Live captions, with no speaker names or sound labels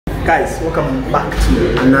Guys, welcome back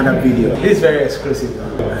to another video. This is very exclusive.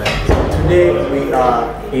 Today we are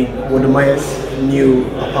in Wode's new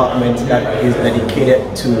apartment that is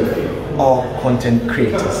dedicated to all content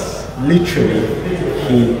creators. Literally,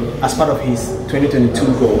 he, as part of his 2022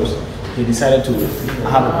 goals, he decided to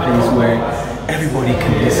have a place where everybody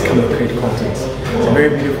can just come and create content. It's a very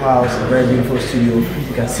beautiful house, a very beautiful studio.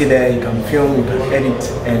 You can sit there, you can film, you can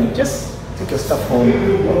edit, and just take your stuff home,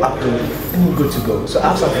 upload, and you're good to go. So I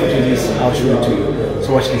have some footage, I'll show it to you.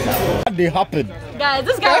 So watch this out. They happen. Guys,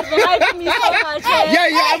 this guy's been hyping me so much. Yeah,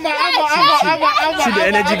 I'm See the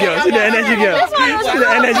energy girl, see the energy girl. See the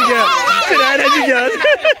energy girl. See the energy girl.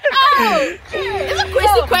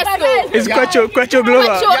 It's Quecho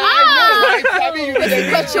Global.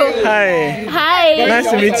 Hi. Hi. Nice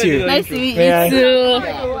to meet you. Nice to meet you too.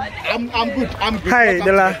 I'm good. Hi,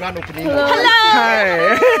 Dela. Hello.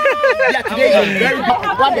 Hi. Yeah, today is very good.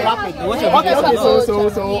 What happened? Okay, so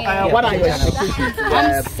what are your expectations?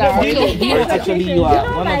 I'm sorry. Actually, you are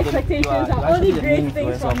one of the main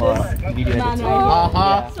influence of our video editing.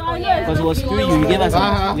 Because it was through you, you gave us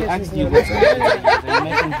we asked you what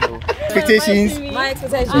Expectations? My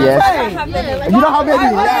expectations. Yes. You don't have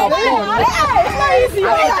any?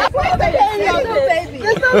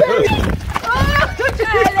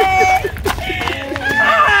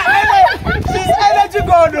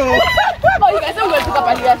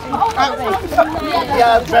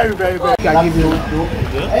 Yeah, very.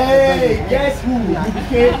 Hey, guess who?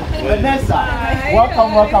 Vanessa.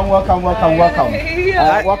 Welcome.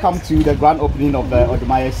 Welcome to the grand opening of the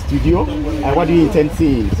Wode studio. What do you intend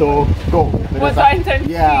seeing? So go. Vanessa. What do I intend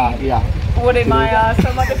seeing? Yeah. Wode,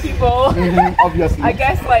 some other people. Obviously. I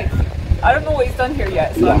guess I don't know what he's done here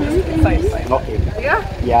yet, so I'm just excited. Okay.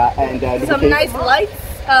 Yeah, and Some nice lights.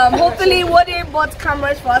 Hopefully Wode bought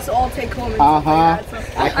cameras for us to all take home.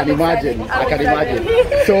 I can imagine.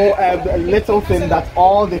 So a little thing that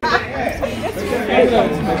all the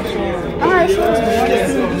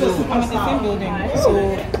So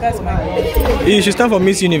that's my goal. You should stand for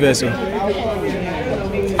Miss Universe.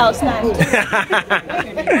 I'll stand.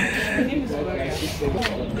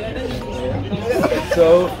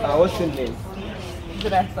 So, what's your name?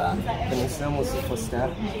 Vanessa. Vanessa was for staff.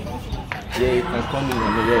 Yeah, you can come in and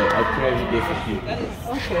I'll pray every day for you.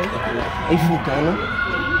 Okay. If you can,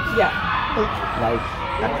 Yeah. like,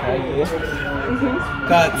 I cry you.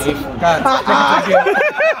 Cut.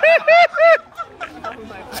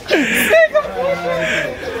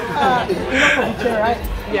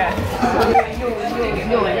 Yeah.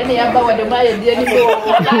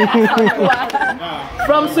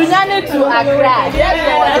 From Sunyani to Accra.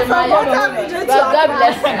 God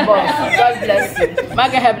bless you, boss. God bless you.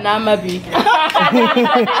 Maga have Namabi.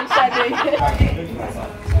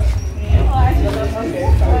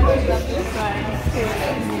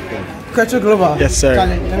 Quecho Global. Yes, sir.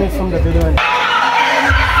 Let me film the video.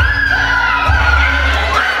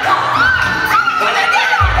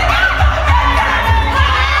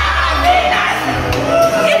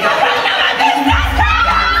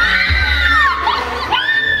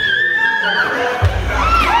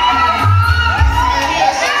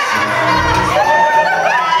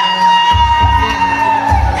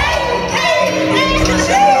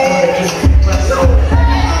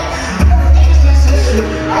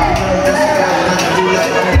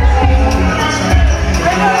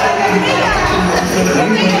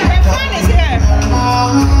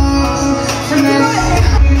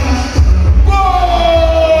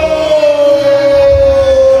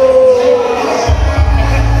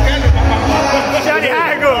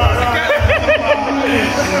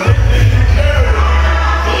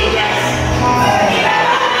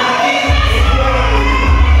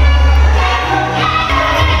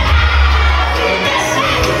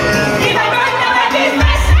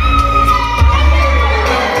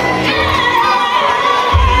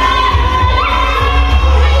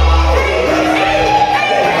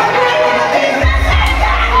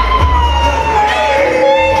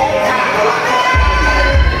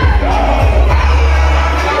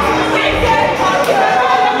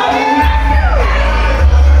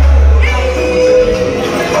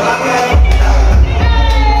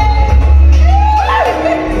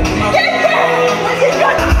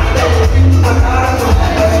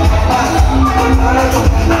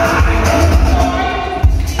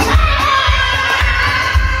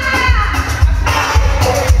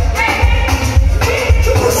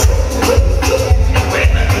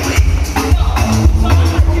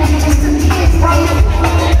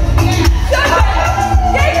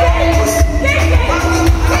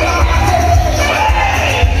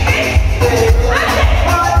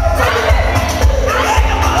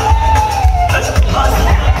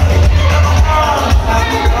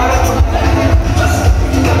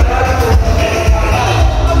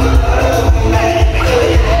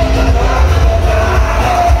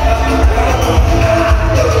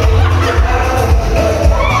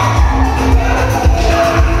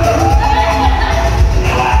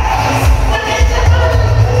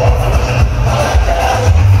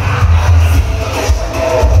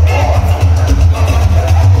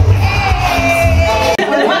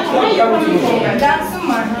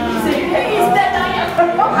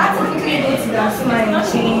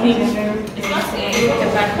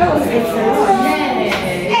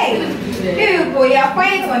 Boy, you're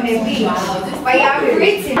quiet on the beach, but you're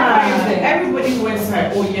written. Everybody was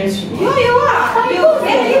like, oh yes, you are. You are.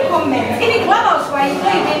 You comment. In the clubhouse, why you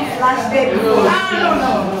don't even flash baby? I don't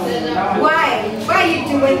know. Why? Why are you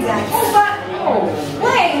doing that?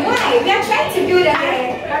 Why? We are trying to do that.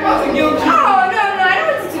 I want to guilt you. Oh, no, I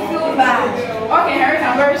don't want you to feel bad. Okay, Harry,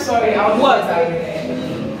 I'm very sorry. I'll do that.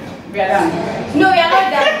 We are done. No, we are not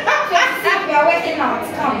done. We are working out.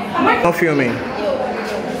 Come. Not filming.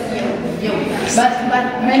 But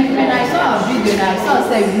when I saw a video, I saw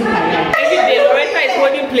say you look at Every day, Loretta is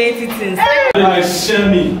holding plenty things. Like share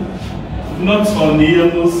me, not on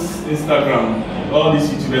Neo's Instagram. All these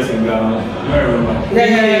YouTubers in Ghana. You remember?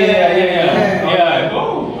 Yeah.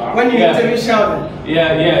 Oh. When you interview Sheldon.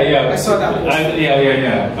 Yeah. I saw that.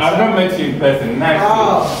 Yeah. I've not met you in person. Nice.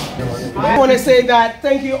 I want to say that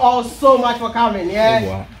thank you all so much for coming.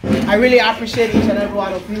 Yeah, I really appreciate each and every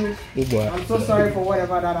one of you. I'm so sorry for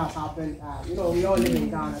whatever that has happened. You know, we all live in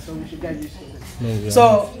Ghana, so we should get used to it.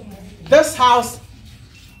 So, this house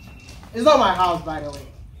is not my house, by the way.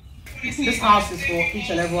 This house is for each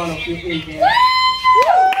and every one of you in here.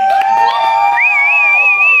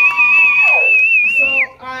 So,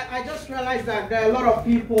 I just realized that there are a lot of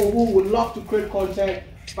people who would love to create content,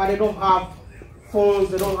 but they don't have phones,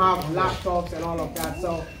 they don't have laptops and all of that.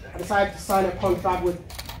 So I decided to sign a contract with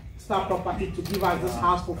Star Property to give us this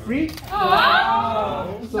house for free.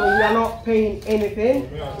 So we are not paying anything.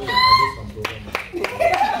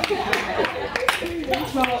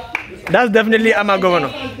 So that's definitely I'm a governor.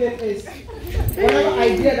 Whatever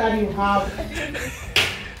idea that you have,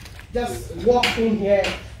 just walk in here.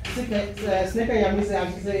 You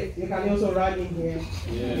can also run in here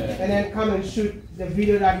and then come and shoot the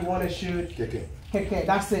video that you want to shoot. Okay,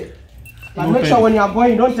 that's it. But make sure when you are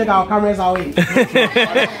going, don't take our cameras away.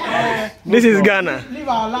 This is Ghana. Leave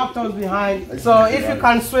our laptops behind. So if you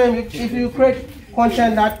can swim, if you create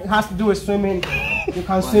content that has to do with swimming, you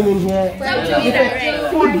can swim in here.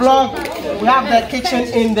 Food vlog, we have the kitchen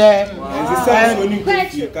in there.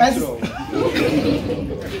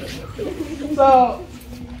 So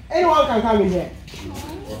anyone can come in here.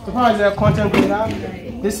 So far as the content creator,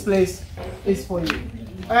 this place is for you.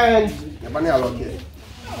 And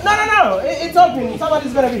no, it's open.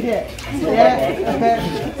 Somebody's gonna be here. Yeah, okay.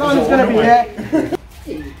 Someone's gonna be here.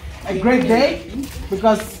 A great day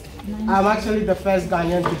because I'm actually the first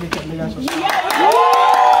Ghanaian to hit 1 million subscribers.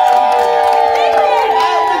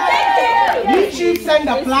 YouTube sent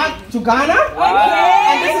the flag to Ghana,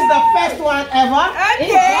 and this is the first one ever.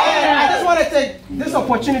 And I just want to take this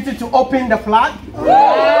opportunity to open the flag. It will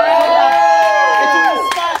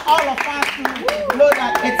inspire all of us to know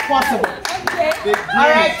that it's possible. All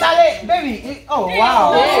right, Charlie, baby. Oh,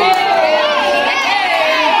 wow.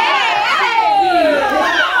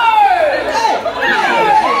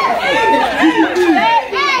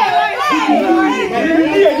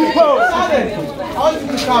 I want you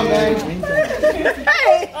to come, man.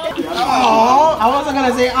 Oh, I wasn't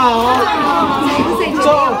gonna say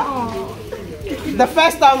So, the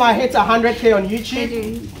first time I hit 100K on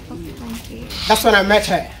YouTube, that's when I met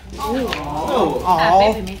her.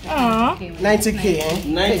 90K, eh?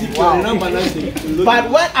 90K, wow. But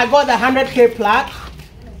when I got the 100K plaque,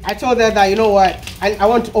 I told her that, you know what, I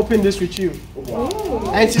want to open this with you.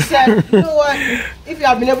 And she said, you know what, if you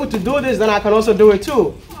have been able to do this, then I can also do it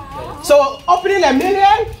too. So opening 1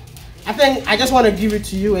 million, I think I just want to give it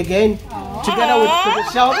to you again, together with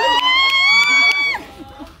Sheldon,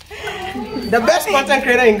 the best content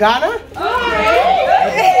creator in Ghana,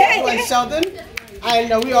 and Sheldon,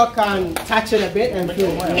 and we all can touch it a bit and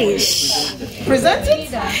feel well. Present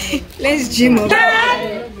it. Let's gym up. 9,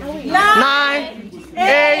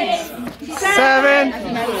 8, 7,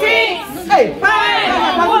 6, Hey,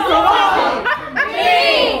 5, 4,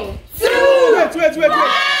 3, 2, wait.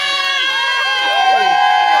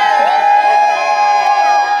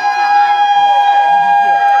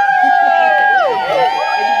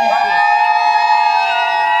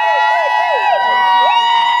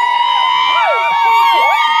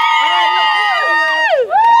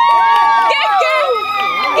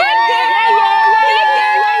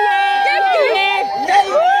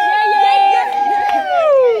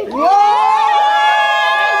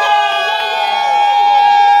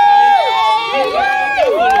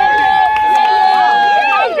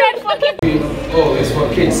 Oh, it's for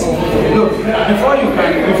kids. Look, before you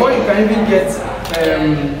can even get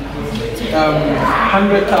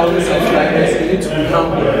 100,000 subscribers, you need to be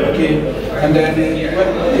humble, okay? And then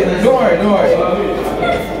don't worry.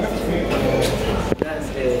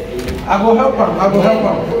 I will help him. I will help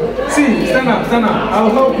him. See, stand up, stand up. I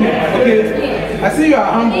will help you. Okay. I see you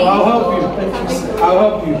are humble. I'll help you. I'll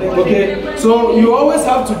help you. Okay. So you always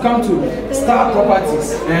have to come to Star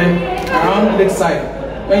Properties and around Lakeside.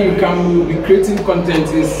 When you come, we will be creating content.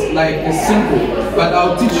 It's simple. But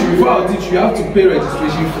I'll teach you. Before I'll teach you, you have to pay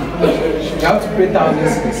registration fee. You have to pay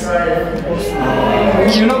thousands.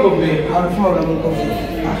 You're not going to pay.